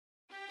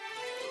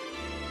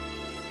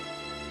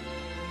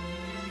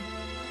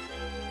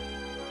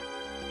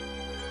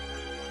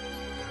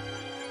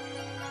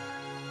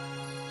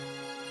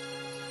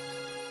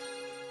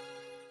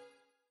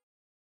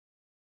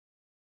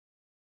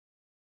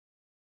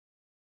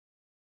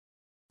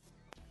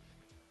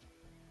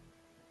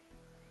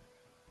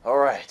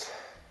Alright.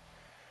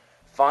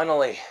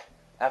 Finally,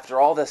 after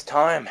all this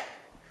time,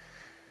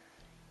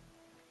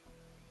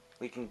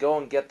 we can go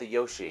and get the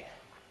Yoshi.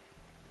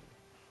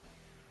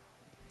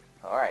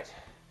 Alright.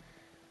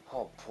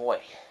 Oh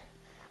boy.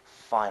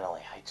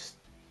 Finally.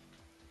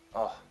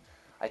 Oh,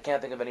 I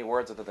can't think of any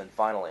words other than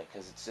finally,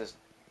 because it's just...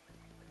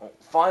 Oh,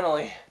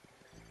 finally!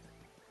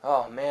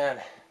 Oh,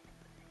 man.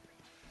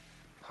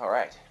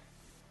 Alright.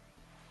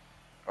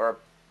 Or,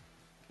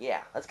 yeah,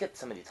 let's get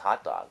some of these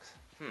hot dogs.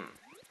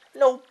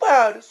 No,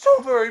 bad!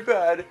 So very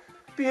bad!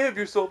 Behave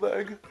yourself,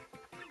 Egg!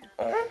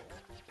 Oh.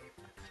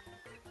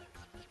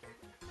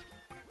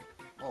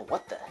 Oh,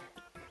 what the...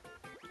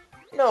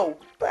 No,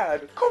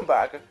 bad! Come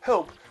back!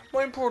 Help!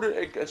 My important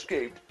egg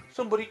escaped!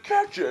 Somebody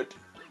catch it!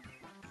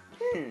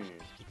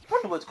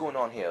 Wonder what's going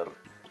on here.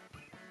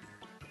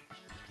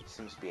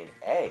 Seems to be an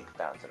egg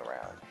bouncing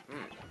around.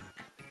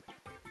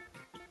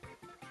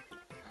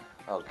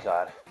 Oh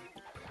god.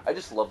 I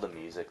just love the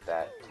music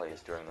that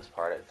plays during this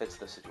part. It fits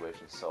the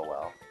situation so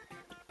well.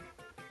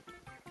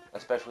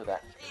 Especially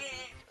that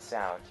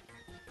sound.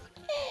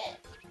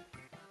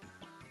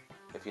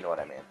 If you know what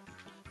I mean.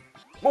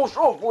 Most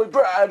awfully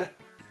bad!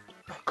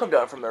 Come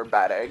down from there,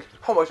 bad egg.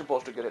 How am I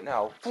supposed to get it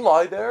now?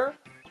 Fly there?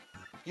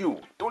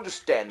 You, don't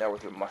just stand there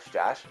with your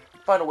mustache.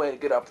 Find a way to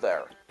get up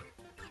there.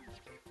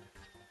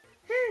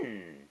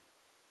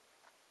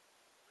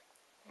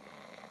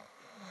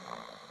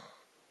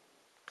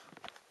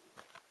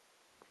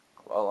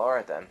 Well,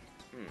 alright then.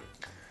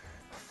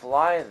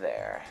 Fly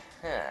there.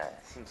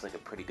 Seems like a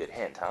pretty good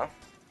hint, huh?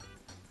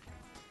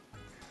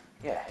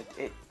 Yeah,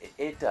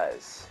 it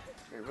does.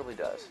 It really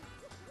does.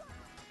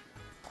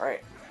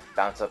 Alright.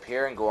 Bounce up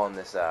here and go on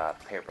this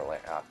paper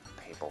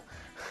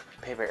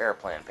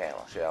airplane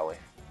panel, shall we?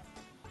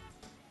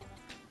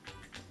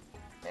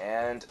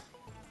 And...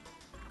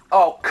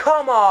 Oh,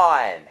 come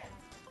on!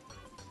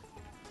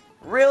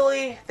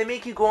 Really? They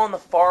make you go on the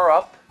far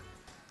up?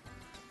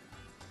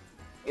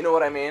 You know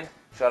what I mean?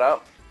 Shut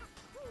up.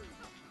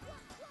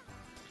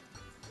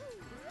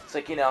 It's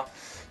like,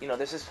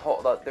 there's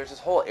this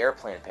whole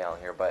airplane panel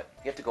here, but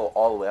you have to go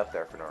all the way up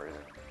there for no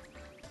reason.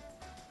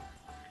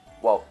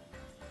 Well,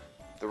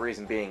 the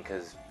reason being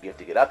because you have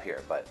to get up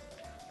here, but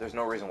there's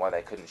no reason why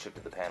they couldn't ship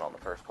to the panel in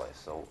the first place,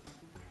 so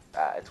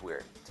it's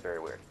weird. It's very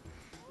weird.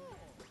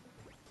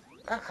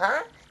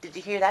 Uh-huh. Did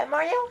you hear that,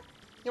 Mario?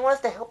 He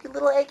wants to help you,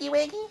 little Eggy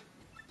Waggy?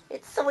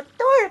 It's so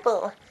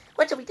adorable.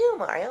 What shall we do,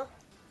 Mario?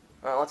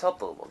 Well, let's help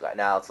the little guy.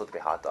 Now, let's look at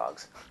the hot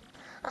dogs.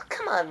 Oh,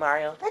 come on,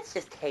 Mario. That's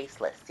just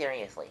tasteless,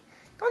 seriously.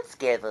 Don't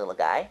scare the little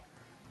guy.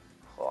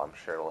 Well, I'm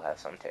sure it'll have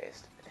some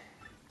taste.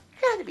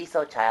 Try not to be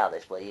so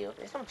childish, will you?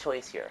 There's no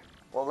choice here.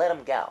 We'll let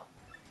him go.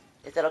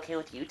 Is that okay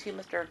with you two,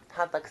 Mr.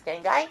 Hot Dog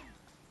Stand Guy?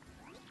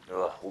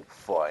 Well,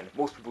 fine.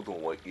 Most people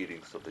don't like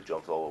eating stuff that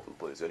jumps all over the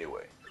place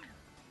anyway.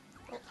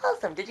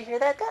 Awesome. Did you hear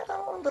that,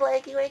 little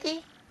Eggy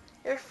Waggy?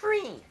 You're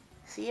free.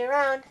 See you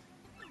around.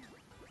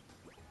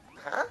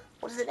 Huh?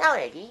 What is it now,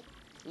 Eggy?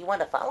 You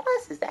want to follow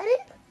us? Is that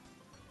it?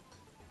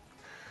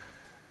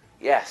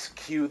 Yes,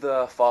 cue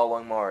the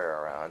following Mario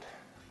around.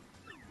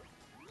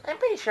 I'm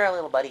pretty sure our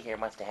little buddy here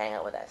wants to hang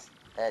out with us.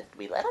 Do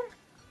we let him?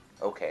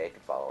 Okay, it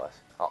can follow us.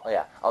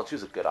 I'll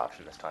choose a good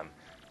option this time.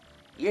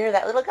 You hear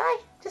that, little guy?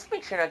 Just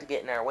make sure not to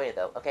get in our way,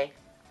 though, okay?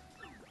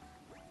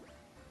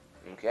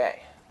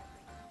 Okay.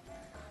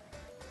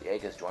 The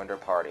egg has joined our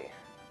party.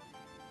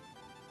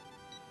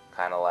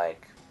 Kind of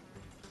like...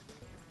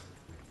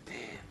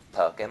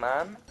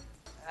 Pokemon?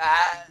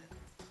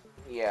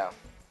 Yeah.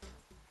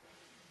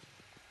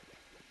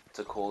 It's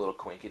a cool little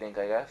quinky dink,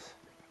 I guess.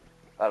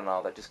 I don't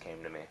know, that just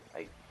came to me,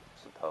 I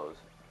suppose.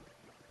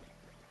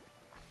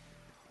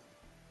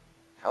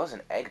 How is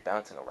an egg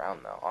bouncing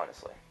around, though,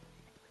 honestly?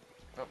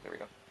 Oh, here we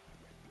go.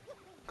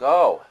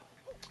 Go!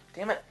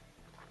 Damn it!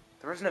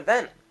 There was an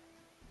event!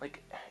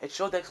 Like, it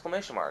showed the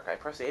exclamation mark. I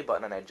pressed the A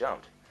button and I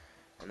jumped.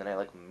 And then I,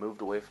 like,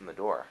 moved away from the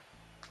door.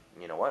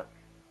 And you know what?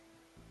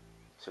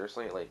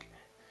 Seriously, like...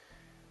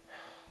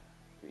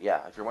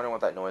 Yeah, if you're wondering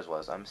what that noise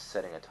was, I'm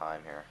setting a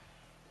time here.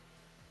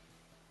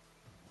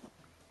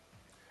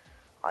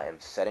 I am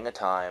setting a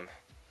time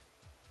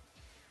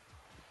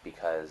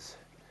because...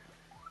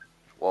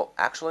 Well,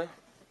 actually...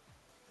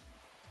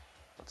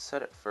 Let's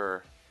set it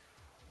for...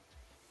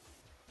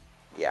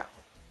 Yeah.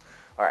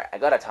 Alright, I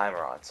got a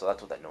timer on, so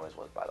that's what that noise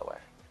was, by the way.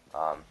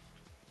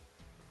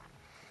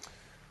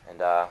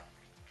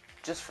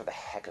 Just for the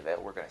heck of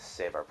it, we're going to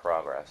save our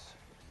progress.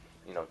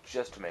 You know,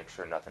 just to make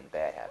sure nothing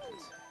bad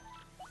happens.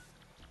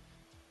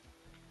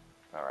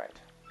 Alright.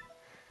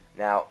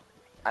 Now,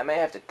 I may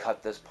have to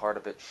cut this part a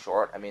bit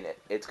short. I mean,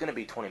 it's going to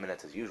be 20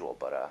 minutes as usual,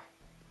 but,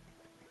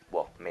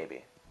 well,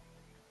 maybe.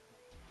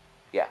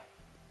 Yeah.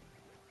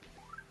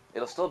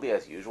 It'll still be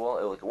as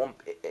usual.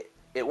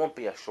 It won't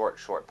be a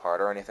short part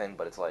or anything,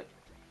 but it's like...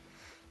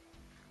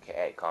 Okay,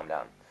 hey, calm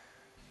down.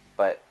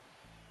 But,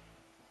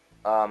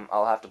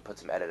 I'll have to put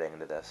some editing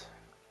into this.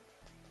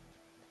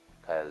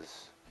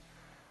 Because,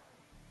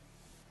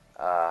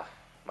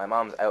 my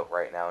mom's out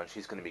right now, and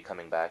she's going to be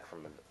coming back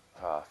from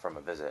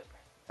a visit.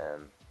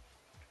 And,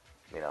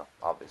 you know,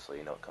 obviously,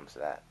 you know, it comes to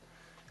that.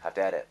 Have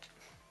to edit.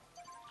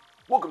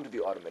 Welcome to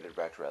the automated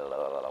reactor.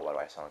 Why do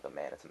I sound like a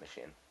man? It's a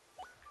machine.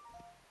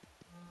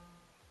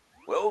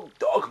 Well,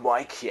 dog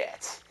my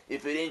cat.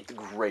 If it ain't the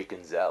Great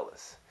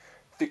Gonzalez.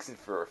 Fixing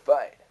for a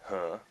fight,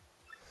 huh?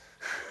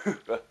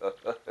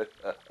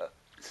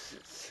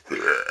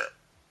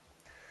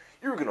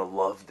 You're gonna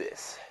love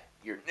this.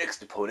 Your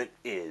next opponent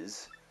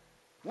is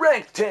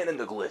Rank 10 in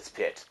the Glitz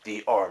Pit,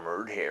 the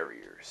Armored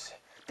Harriers.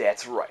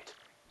 That's right.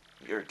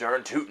 You're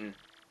darn tootin'.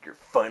 You're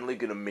finally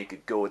gonna make a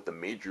go at the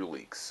Major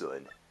Leagues,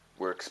 son.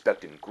 We're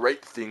expecting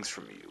great things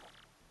from you.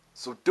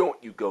 So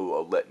don't you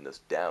go letting us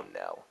down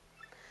now.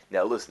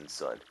 Now listen,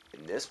 son.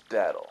 In this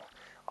battle,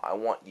 I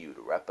want you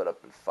to wrap it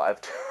up in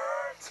 5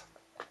 turns.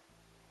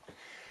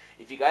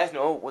 If you guys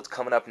know what's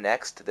coming up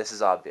next, this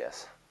is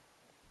obvious.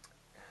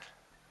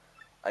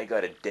 I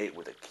got a date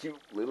with a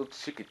cute little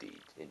chickadee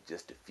in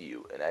just a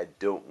few, and I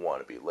don't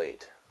want to be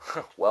late.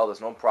 Well, there's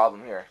no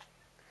problem here.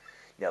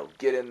 Now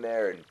get in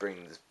there and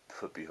bring this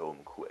puppy home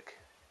quick.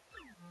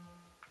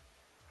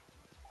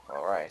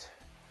 Alright.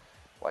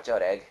 Watch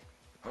out, egg.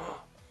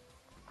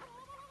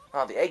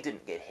 Oh, the egg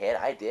didn't get hit.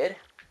 I did.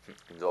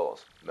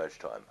 Gonzalez, match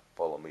time.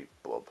 Follow me,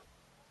 bub.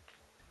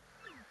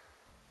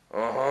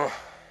 Uh-huh.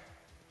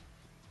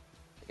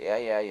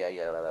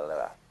 Yeah. La, la,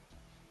 la.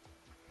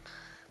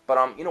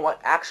 But, you know what?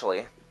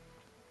 Actually,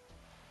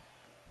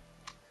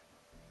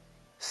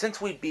 since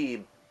we'd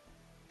be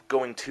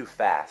going too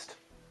fast,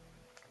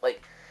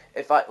 like,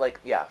 if I,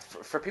 like, yeah,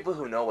 for people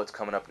who know what's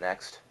coming up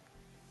next,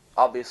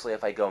 obviously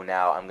if I go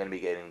now, I'm going to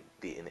be getting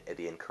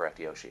the incorrect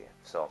Yoshi.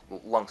 So,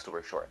 long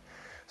story short.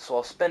 So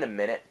I'll spend a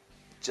minute,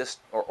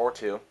 or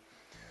two,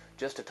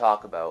 just to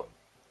talk about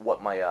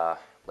what my,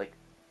 like,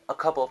 a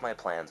couple of my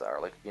plans are,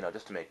 like, you know,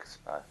 just to make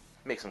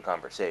some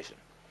conversation.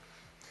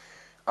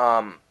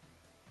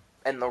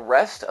 And the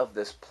rest of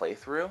this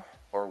playthrough,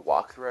 or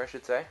walkthrough I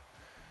should say,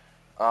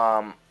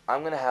 I'm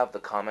going to have the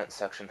comment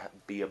section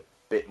be a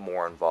bit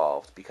more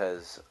involved,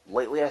 because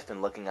lately I've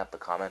been looking at the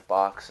comment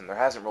box, and there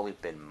hasn't really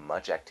been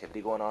much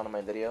activity going on in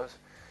my videos.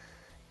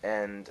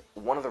 And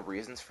one of the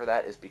reasons for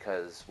that is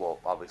because, well,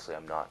 obviously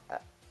I'm not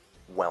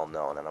well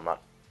known, and I'm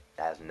not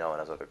as known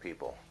as other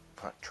people.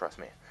 Trust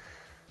me.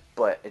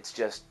 But it's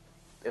just,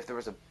 if there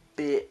was a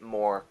bit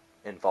more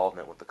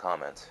involvement with the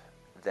comments,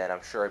 then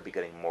I'm sure I'd be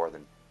getting more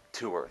than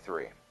 2 or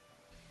 3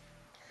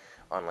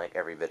 on like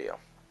every video.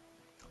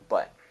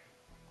 But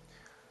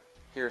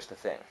here's the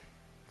thing.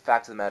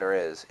 Fact of the matter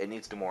is, it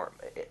needs to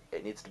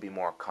be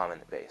more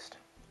comment based.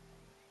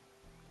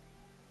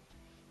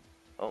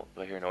 Oh,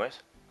 do I hear a noise?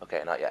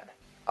 Okay, not yet.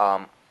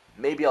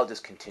 Maybe I'll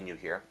just continue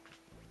here.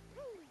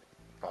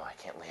 Oh, I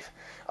can't leave.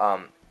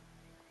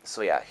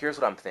 So yeah, here's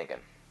what I'm thinking.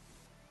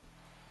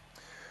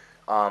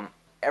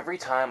 Every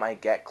time I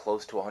get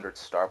close to 100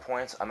 star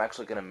points, I'm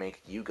actually gonna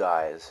make you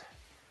guys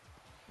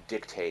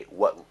dictate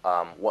what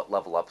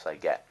level ups I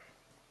get,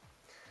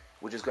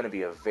 which is going to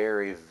be a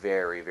very,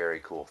 very, very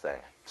cool thing.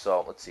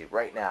 So let's see.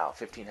 Right now,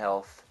 15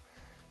 health,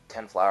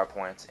 10 flower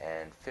points,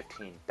 and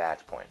 15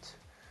 badge points.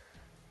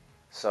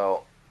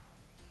 So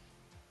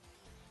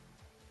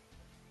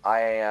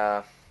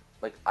I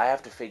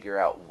have to figure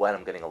out when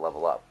I'm getting a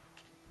level up.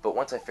 But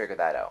once I figure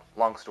that out,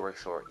 long story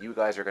short, you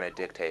guys are going to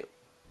dictate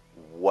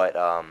what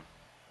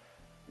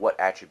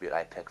attribute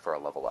I pick for a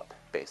level up,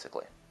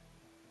 basically.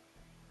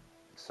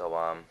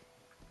 So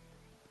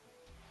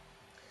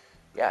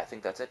yeah, I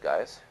think that's it,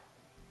 guys.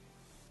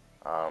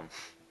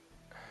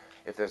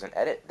 If there's an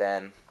edit,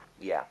 then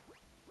yeah,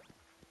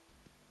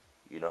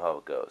 you know how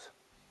it goes.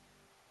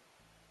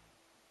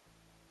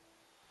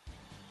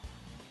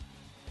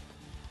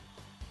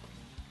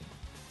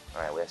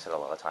 Alright, we wasted a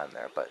lot of time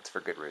there, but it's for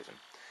good reason.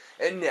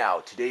 And now,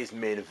 today's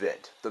main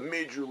event. The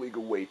Major League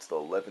awaits the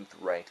 11th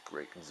ranked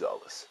Great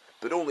Gonzalez,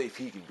 but only if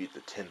he can beat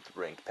the 10th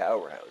ranked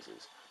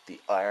powerhouses, the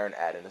Iron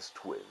Adonis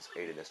Twins,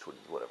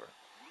 whatever.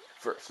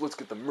 First, let's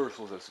get the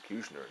merciless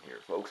executioner in here,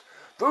 folks.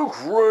 The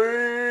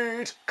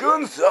Great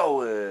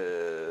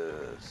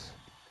Gonzalez!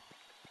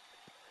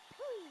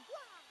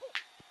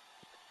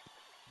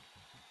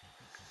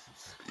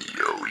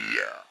 Yo,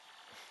 yeah.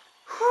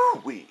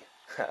 Whoo-wee.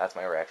 That's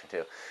my reaction,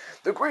 too.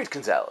 The Great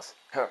Gonzalez.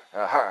 How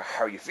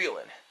are you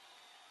feeling?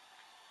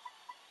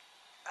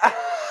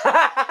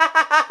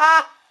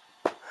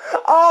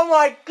 Oh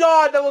my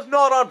god, that was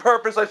not on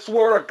purpose, I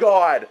swear to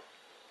God!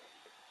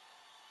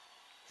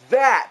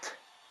 That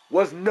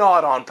was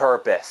not on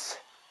purpose.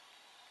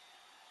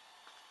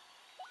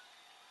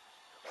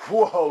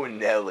 Whoa,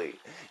 Nelly.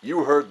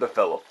 You heard the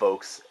fellow,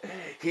 folks.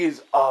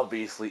 He's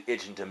obviously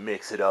itching to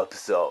mix it up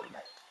some.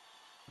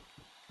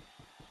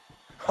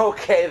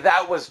 Okay,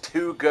 that was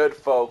too good,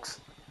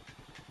 folks.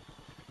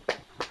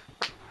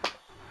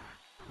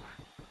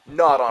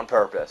 Not on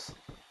purpose.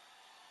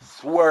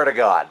 Swear to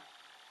God.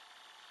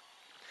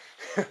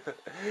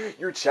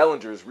 Your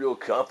challenger's real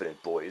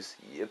confident, boys.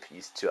 Yep,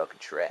 he's talking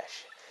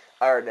trash.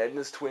 Iron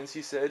Edna's twins,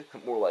 he said.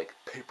 More like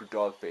paper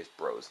dog face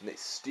bros, and they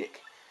stink.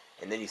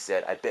 And then he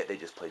said, I bet they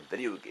just play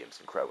video games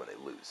and cry when they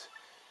lose.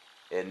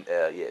 And,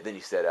 yeah, then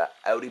he said,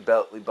 Audi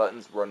Bentley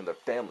buttons running their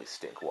family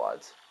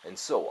stinkwads. And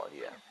so on,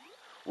 yeah.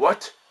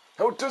 What?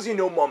 How does he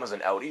know Mama's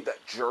an outie,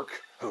 that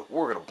jerk?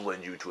 We're gonna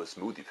blend you into a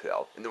smoothie,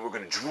 pal, and then we're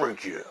gonna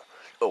drink you.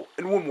 Oh,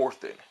 and one more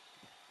thing.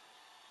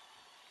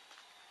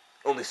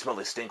 Only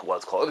smelly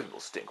stinkwads call other people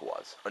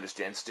stinkwads.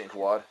 Understand,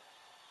 stinkwad?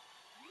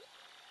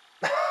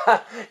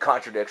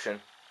 Contradiction.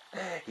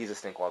 He's a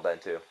stinkwad then,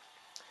 too.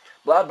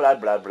 Blah, blah,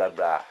 blah, blah,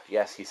 blah.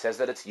 Yes, he says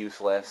that it's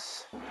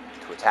useless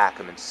to attack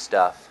him and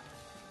stuff.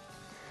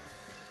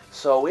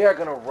 So we are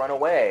going to run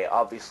away,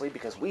 obviously,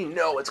 because we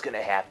know it's going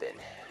to happen.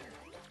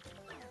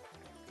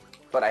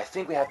 But I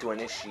think we have to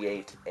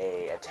initiate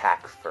a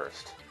attack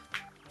first.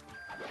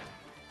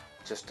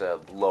 Just to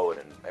load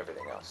and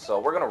everything else. So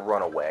we're going to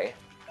run away.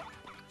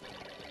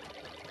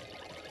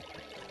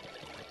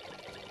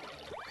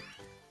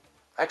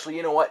 Actually,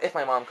 you know what? If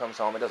my mom comes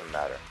home, it doesn't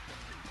matter.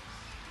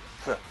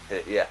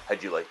 Yeah,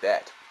 how'd you like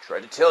that?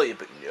 Tried to tell you,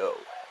 but no.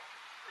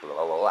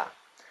 Blah, blah, blah.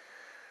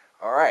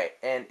 Alright,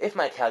 and if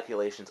my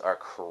calculations are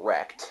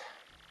correct,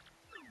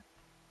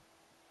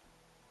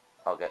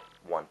 I'll get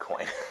 1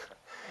 coin.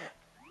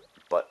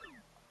 But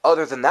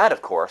other than that,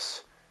 of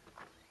course,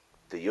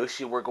 the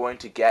Yoshi we're going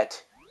to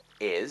get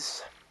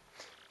is...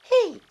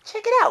 Hey,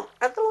 check it out!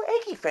 Our little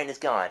eggy friend is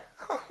gone.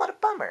 What a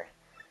bummer.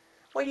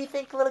 Where do you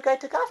think the little guy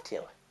took off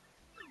to?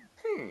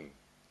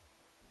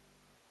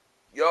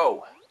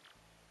 Yo!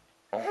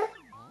 Oh,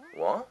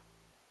 what?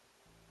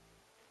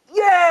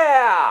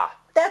 Yeah!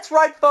 That's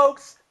right,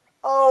 folks!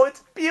 Oh,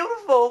 it's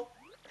beautiful!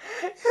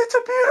 It's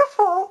a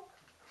beautiful!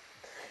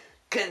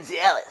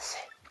 Gonzalez,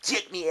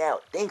 check me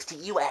out. Thanks to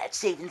you, I had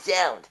safe and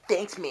sound.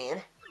 Thanks,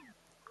 man.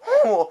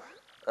 Oh,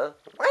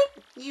 what?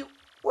 You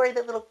wear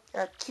that little,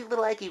 cute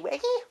little eggy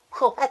weggy?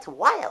 Oh, that's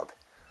wild.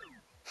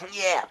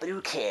 Yeah, but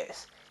who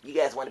cares? You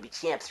guys want to be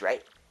champs,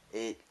 right?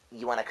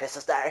 You want a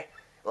crystal star?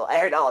 Well, I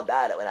heard all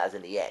about it when I was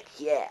in the egg.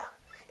 Yeah.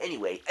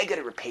 Anyway, I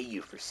gotta repay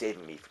you for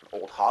saving me from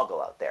old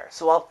Hoggle out there,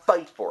 so I'll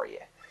fight for you.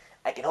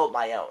 I can hold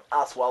my own.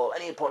 I'll swallow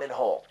any opponent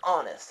whole.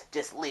 Honest,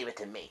 just leave it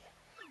to me.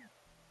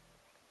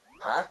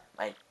 Huh?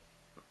 My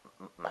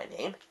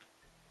name?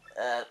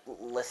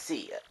 Let's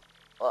see.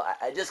 Well,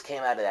 I just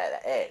came out of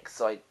that egg,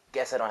 so I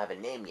guess I don't have a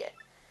name yet.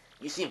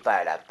 You seem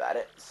fired up about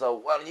it, so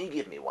why don't you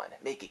give me one?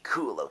 Make it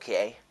cool,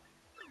 okay?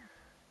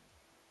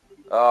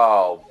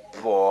 Oh,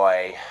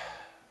 boy.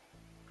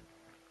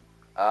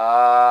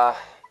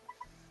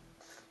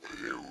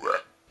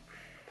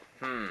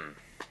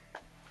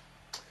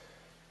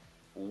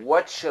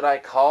 What should I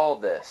call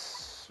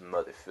this,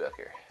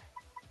 motherfucker?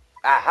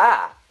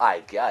 Aha!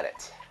 I got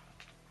it.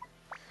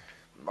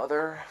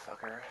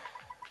 Motherfucker.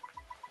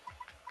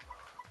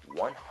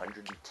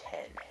 110.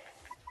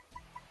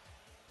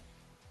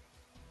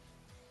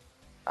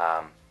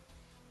 I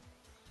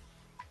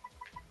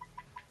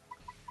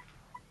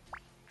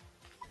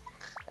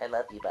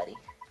love you, buddy.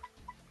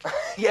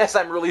 Yes,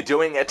 I'm really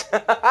doing it.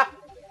 Huh.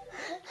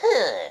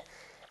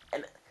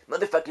 And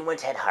motherfucking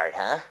 110 heart,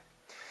 huh?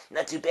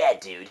 Not too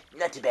bad, dude.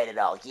 Not too bad at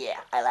all. Yeah,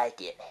 I like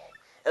it.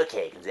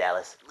 Okay,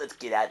 Gonzalez, let's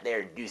get out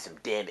there and do some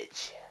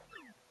damage.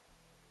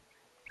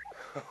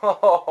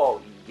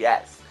 Oh,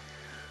 yes.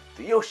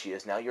 The Yoshi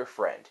is now your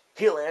friend.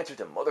 He'll answer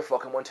to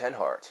motherfucking 110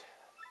 heart.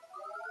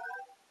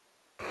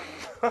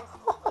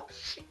 Oh,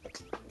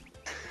 shit.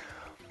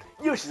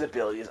 Yoshi's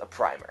ability is a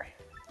primer.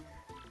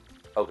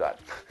 Oh, God.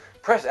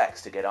 Press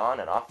X to get on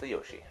and off the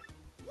Yoshi.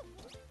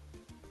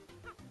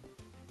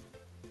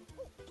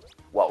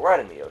 While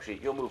riding the Yoshi,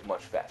 you'll move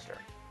much faster.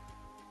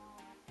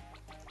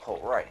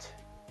 Alright.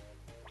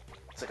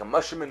 It's like a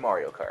mushroom in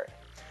Mario Kart.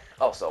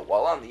 Also,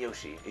 while on the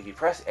Yoshi, if you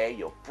press A,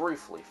 you'll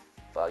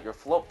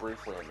float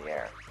briefly in the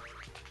air.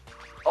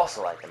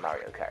 Also like in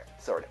Mario Kart,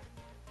 sort of.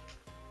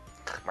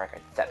 Mario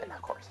Kart 7,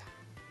 of course.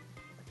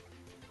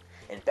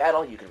 In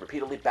battle, you can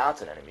repeatedly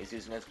bounce on enemies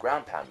using its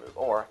ground pound move,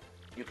 or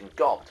you can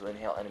gulp to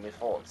inhale enemies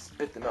whole and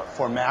spit them out.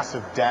 For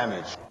massive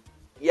damage.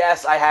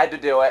 Yes, I had to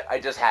do it. I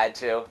just had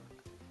to.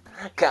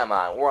 Come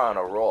on, we're on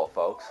a roll,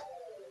 folks.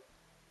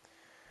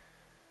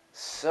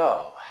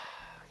 So,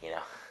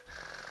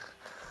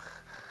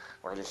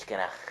 we're just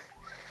gonna,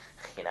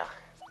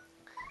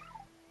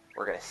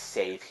 we're gonna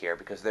save here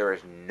because there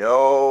is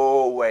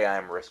no way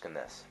I'm risking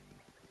this.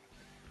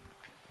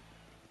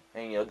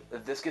 And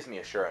this gives me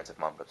assurance if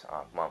mom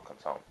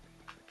comes home.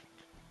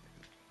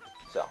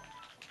 So,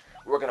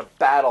 we're gonna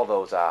battle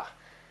those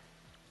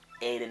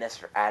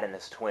Adenus or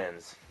Adenus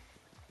twins.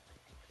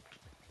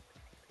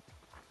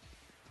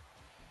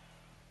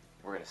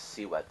 We're gonna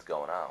see what's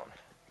going on.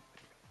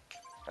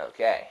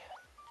 Okay.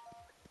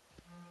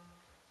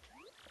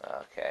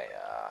 Okay,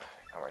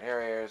 armored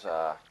areas,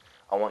 I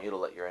want you to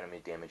let your enemy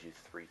damage you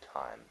 3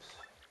 times.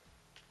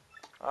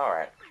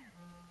 Alright.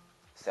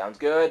 Sounds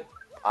good.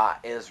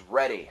 Is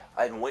ready.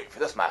 I've been waiting for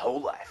this my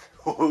whole life.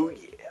 Oh,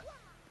 yeah.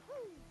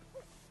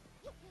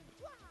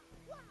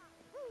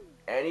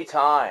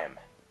 Anytime.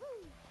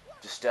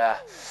 Just,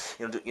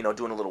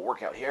 doing a little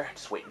workout here.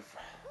 Just waiting.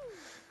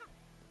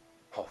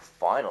 Oh,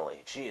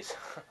 finally. Jeez.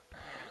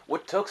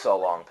 What took so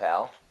long,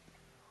 pal?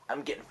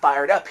 I'm getting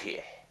fired up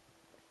here.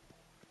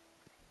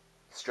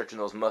 Stretching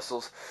those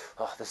muscles.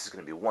 Oh, this is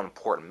going to be one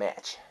important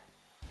match.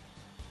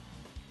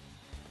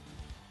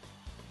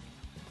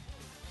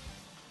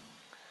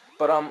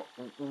 But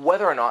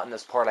whether or not in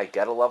this part I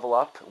get a level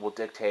up will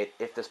dictate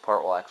if this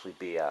part will actually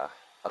be a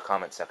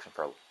comment section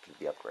for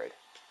the upgrade.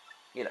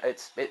 You know,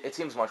 it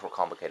seems much more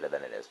complicated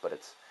than it is, but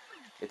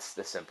it's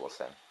the simplest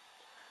thing.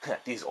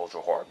 These ultra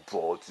hard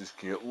bullets just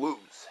can't lose.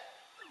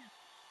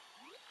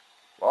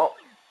 Well,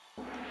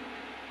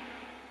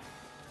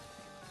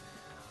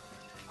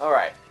 all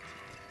right.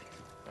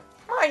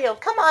 Mario,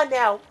 come on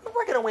now.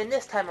 We're gonna win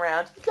this time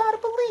around. You gotta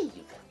believe.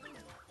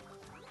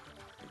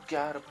 You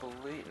gotta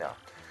believe. No.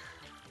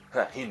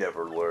 He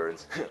never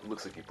learns.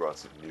 Looks like he brought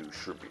some new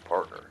shrimpy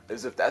partner.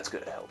 As if that's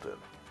gonna help him.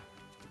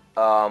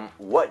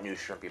 What new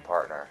shrimpy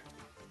partner?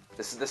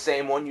 This is the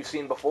same one you've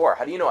seen before.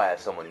 How do you know I have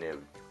someone new?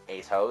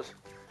 Ace Hose.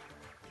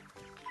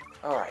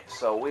 Alright,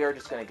 so we are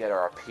just gonna get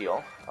our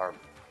appeal.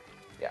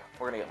 Yeah,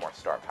 we're gonna get more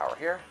star power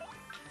here.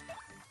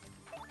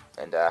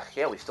 And,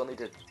 yeah, we still need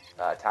to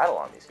tattle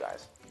on these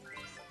guys.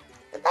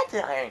 That's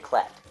an Iron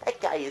Cleft. That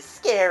guy is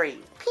scary.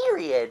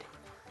 Period.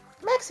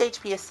 Max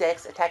HP is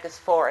 6, attack is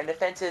 4, and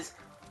defense is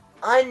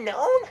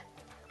unknown?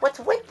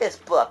 What's with this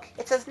book?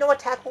 It says no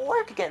attack will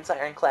work against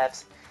Iron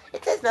Clefts.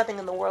 It says nothing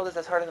in the world is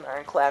as hard as an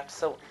Iron Cleft,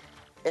 so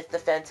its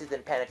defense is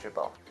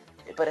impenetrable.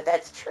 But if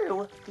that's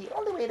true, the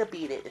only way to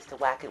beat it is to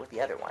whack it with the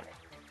other one.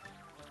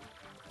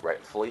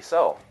 Rightfully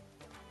so.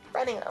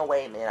 Running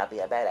away may not be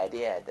a bad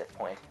idea at this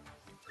point.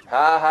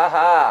 Ha ha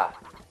ha!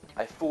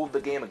 I fooled the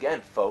game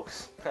again,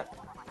 folks.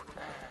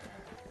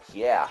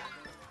 Yeah.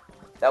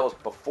 That was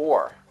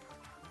before.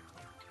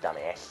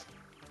 Dumbass.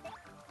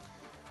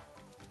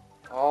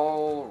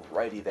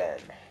 Alrighty then.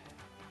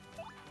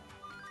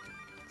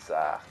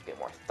 Let's get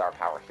more star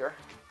power here.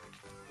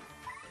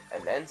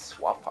 And then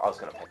swap. I was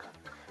gonna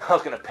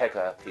pick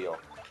a appeal.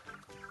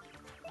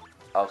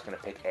 I was gonna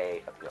pick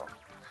a appeal.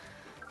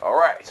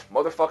 Alright,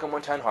 motherfucking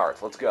 110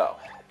 hearts, let's go.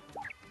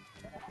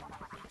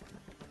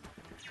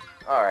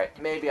 Alright,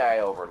 maybe I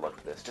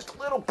overlooked this just a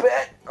little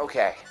bit.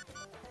 Okay.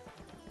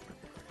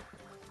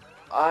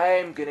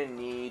 I'm gonna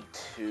need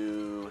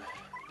to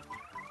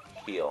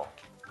heal.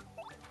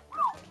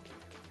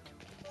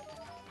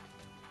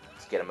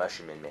 Let's get a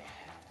mushroom in me.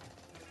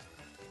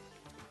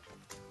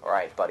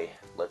 Alright, buddy,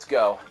 let's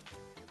go.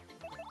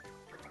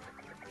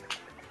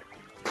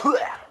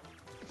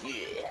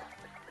 Yeah.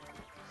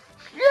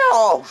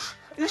 Yosh!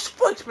 You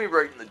spiked me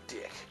right in the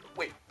dick.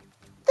 Wait,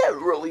 that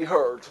really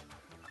hurt.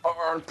 Our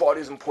iron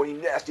bodies and pointy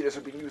nastiness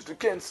are being used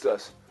against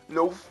us.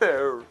 No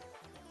fair.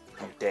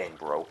 Oh, dang,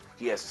 bro.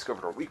 He has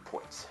discovered our weak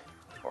points.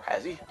 Or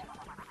has he?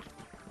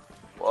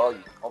 Well,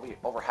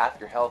 over half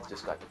your health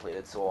just got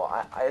depleted, so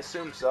I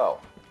assume so.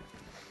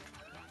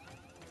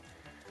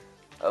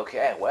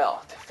 Okay,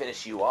 well, to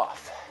finish you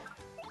off.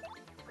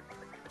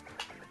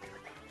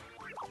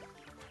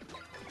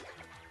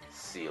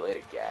 See you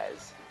later,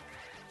 guys.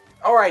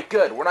 Alright,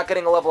 good. We're not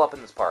getting a level up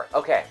in this part.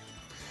 Okay.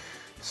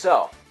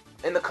 So,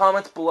 in the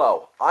comments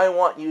below, I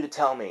want you to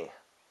tell me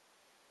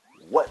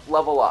what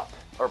level up,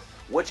 or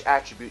which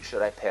attribute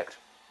should I picked.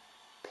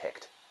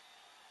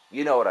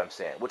 You know what I'm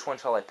saying. Which one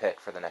shall I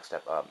pick for the next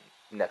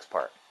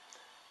part?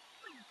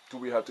 Do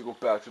we have to go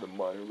back to the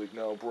minor league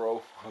now,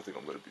 bro? I think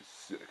I'm gonna be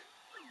sick.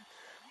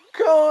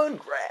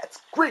 Congrats!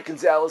 Great,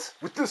 Gonzalez!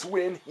 With this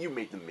win, you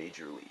made the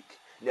major league.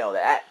 Now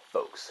that,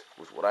 folks,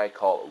 was what I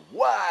call a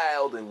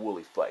wild and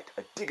woolly fight.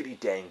 A diggity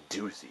dang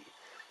doozy.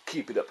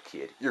 Keep it up,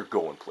 kid. You're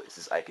going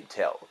places, I can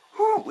tell.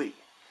 Hoo-wee!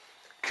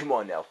 Come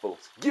on now,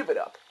 folks. Give it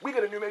up. We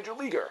got a new major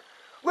leaguer.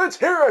 Let's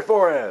hear it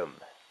for him!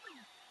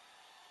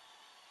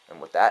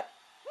 And with that,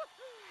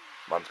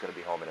 Mom's gonna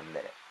be home in a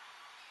minute.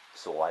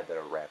 So I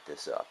better wrap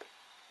this up.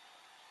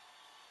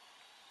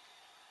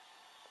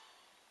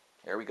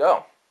 Here we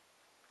go.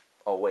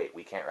 Oh wait,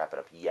 we can't wrap it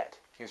up yet.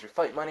 Here's your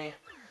fight money.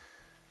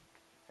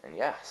 And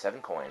yeah,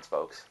 7 coins,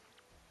 folks.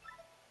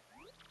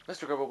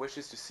 Mr. Grubba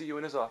wishes to see you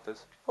in his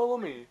office. Follow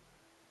me.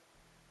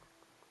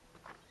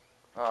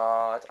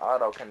 Oh, it's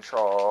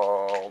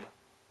auto-controlled.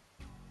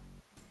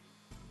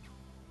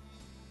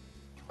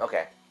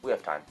 Okay, we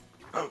have time.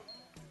 Ooh,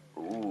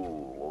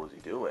 what was he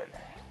doing?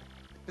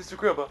 Mr.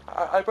 Grubba,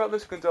 I brought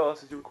Mr.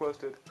 Gonzalez as you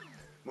requested.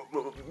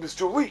 Miss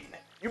Jolene,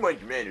 you mind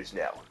your manners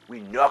now. We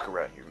knock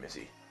around here,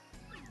 missy.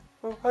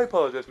 Oh, I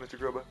apologize, Mr.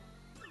 Grubba.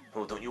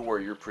 Well, don't you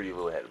worry your pretty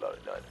little head about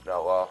it, none.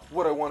 Now,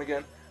 what I want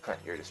again?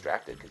 You're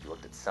distracted because you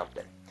looked at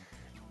something.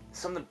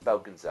 Something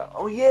about Gonzalez.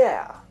 Oh,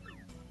 yeah!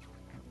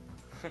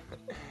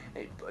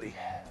 Hey, buddy.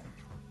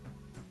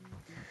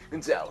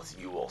 Gonzalez,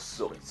 you all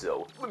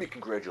so-and-so. Let me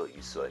congratulate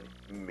you, son.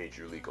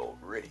 Major league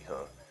already,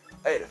 huh?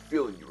 I had a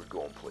feeling you were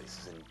going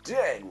places, and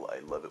dang, well, I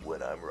love it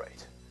when I'm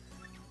right.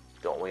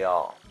 Don't we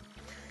all?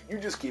 You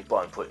just keep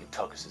on putting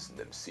tuckuses in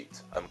them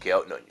seats. I'm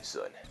counting on you,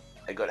 son.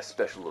 I got a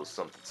special little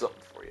something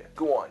for you.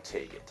 Go on,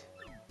 take it.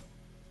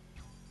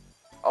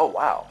 Oh,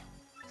 wow.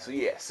 So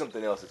yeah,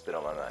 something else that's been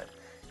on my mind.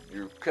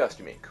 Your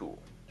costume ain't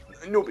cool.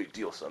 No big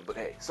deal, son, but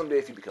hey, someday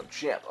if you become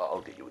champ,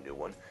 I'll get you a new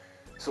one.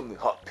 Something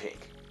hot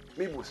pink.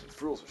 Maybe with some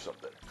frills or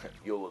something.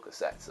 You'll look a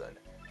sight, son.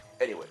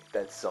 Anyway,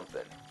 that's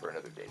something for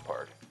another day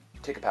part.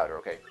 Take a powder,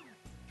 okay?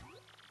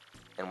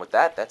 And with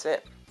that, that's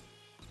it.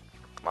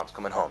 Mom's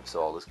coming home,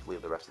 so I'll just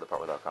leave the rest of the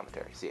part without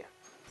commentary. See ya.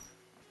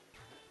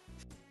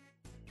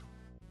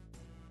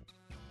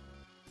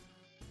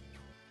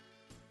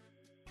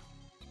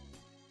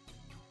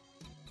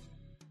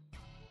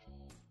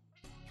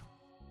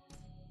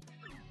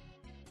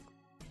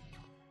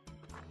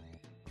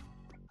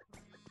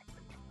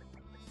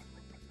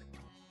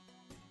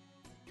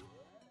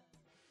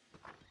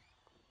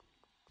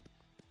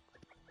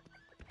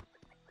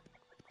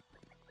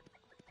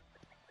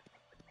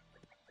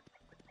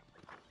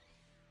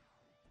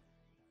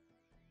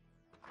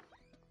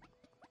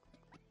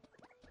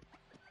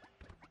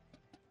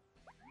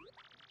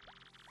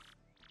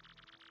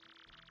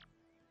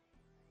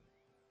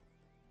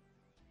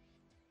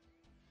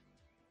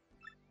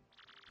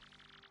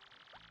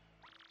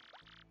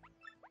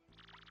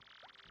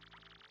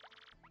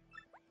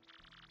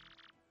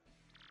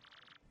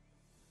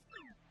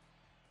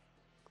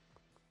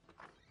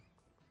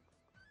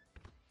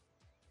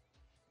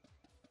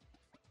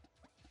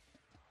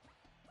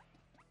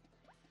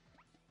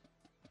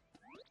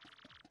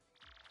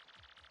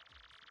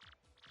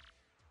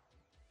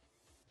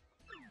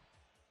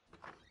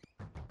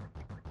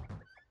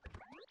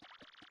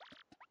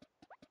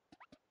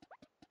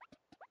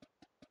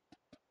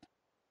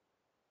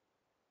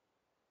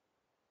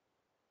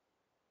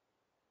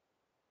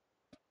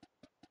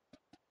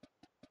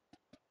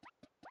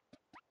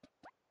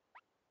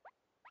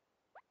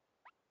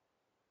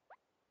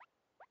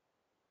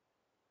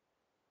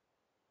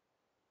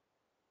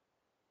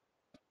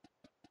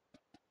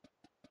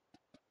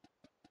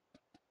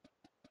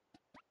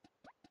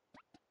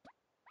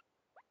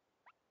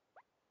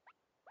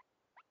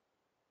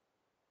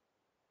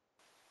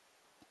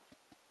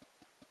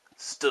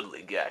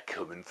 Studley guy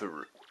coming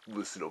through.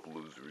 Listen up,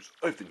 losers.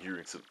 I've been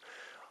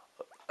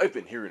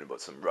hearing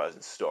about some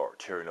rising star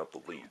tearing up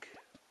the league.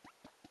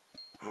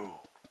 Oh,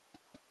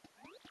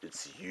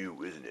 it's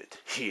you, isn't it?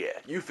 Yeah,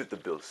 you fit the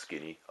bill,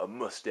 Skinny. A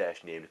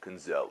mustache named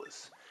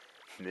Gonzalez.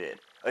 Man,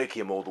 I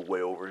came all the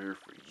way over here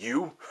for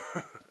you?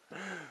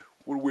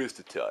 What a waste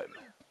of time.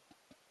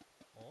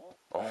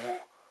 Oh,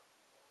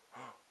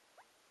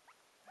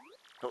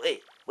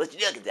 Wait, what's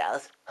your deal,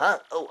 Gonzalez? Huh?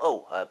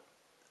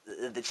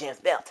 The champ's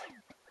belt.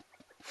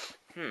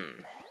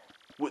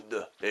 What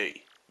the?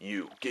 Hey,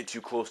 you. Get too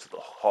close to the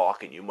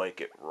hawk and you might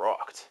get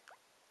rocked.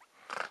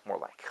 more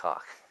like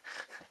cock.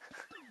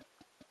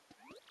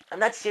 I'm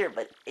not sure,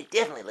 but it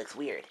definitely looks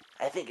weird.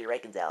 I think you're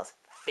right, Gonzalez.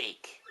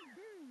 Fake.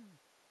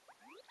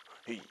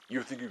 Hey,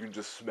 you think you can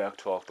just smack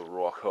talk the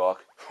rock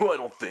hawk? I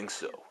don't think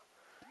so.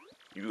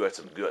 You got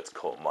some guts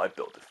calling my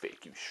belt a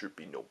fake. You sure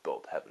be no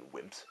belt having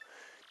wimps.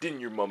 Didn't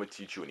your mama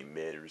teach you any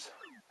manners?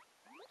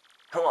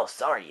 Oh,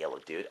 sorry, yellow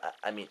dude.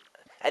 I mean,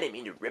 I didn't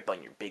mean to rip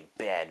on your big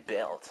bad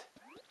belt.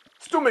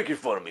 Still making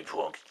fun of me,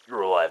 punk.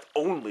 You're alive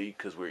only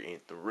 'cause we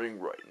ain't the ring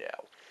right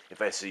now.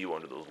 If I see you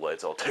under those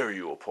lights, I'll tear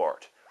you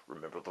apart.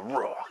 Remember the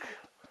rock.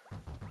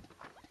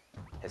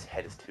 His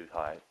head is too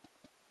high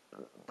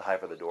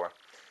for the door.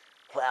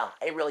 Wow,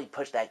 I really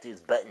pushed that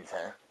dude's buttons,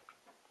 huh?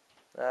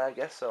 I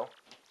guess so.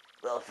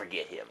 Well,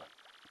 forget him.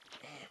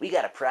 We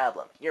got a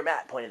problem. Your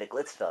map pointed at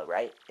Glitzville,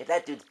 right? If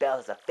that dude's belt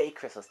has a fake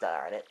crystal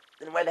star on it,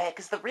 then where the heck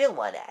is the real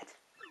one at?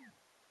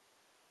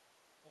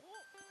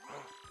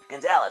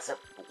 Gonzalez,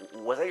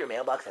 was that your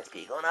mailbox that's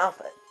going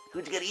off?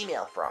 Who'd you get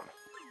email from?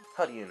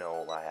 How do you know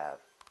all I have?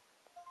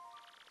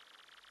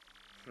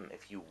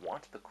 If you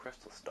want the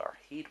crystal star,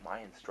 heed my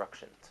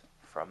instructions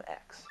from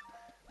X.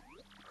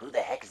 Who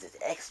the heck is this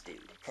X dude?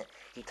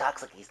 He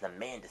talks like he's the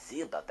man to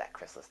see about that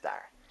crystal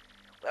star.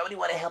 Why would he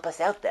want to help us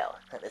out, though?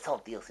 This whole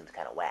deal seems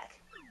kind of whack.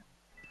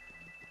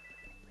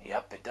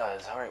 Yep, it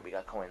does. Alright, we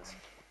got coins.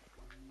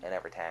 And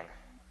everything.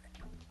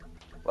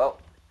 Well,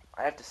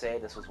 I have to say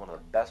this was one of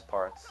the best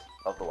parts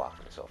of the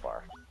walkthrough so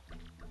far.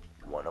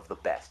 One of the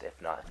best, if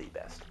not the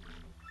best.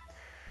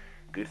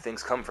 Good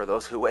things come for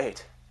those who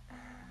wait.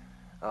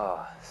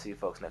 See you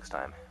folks next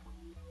time.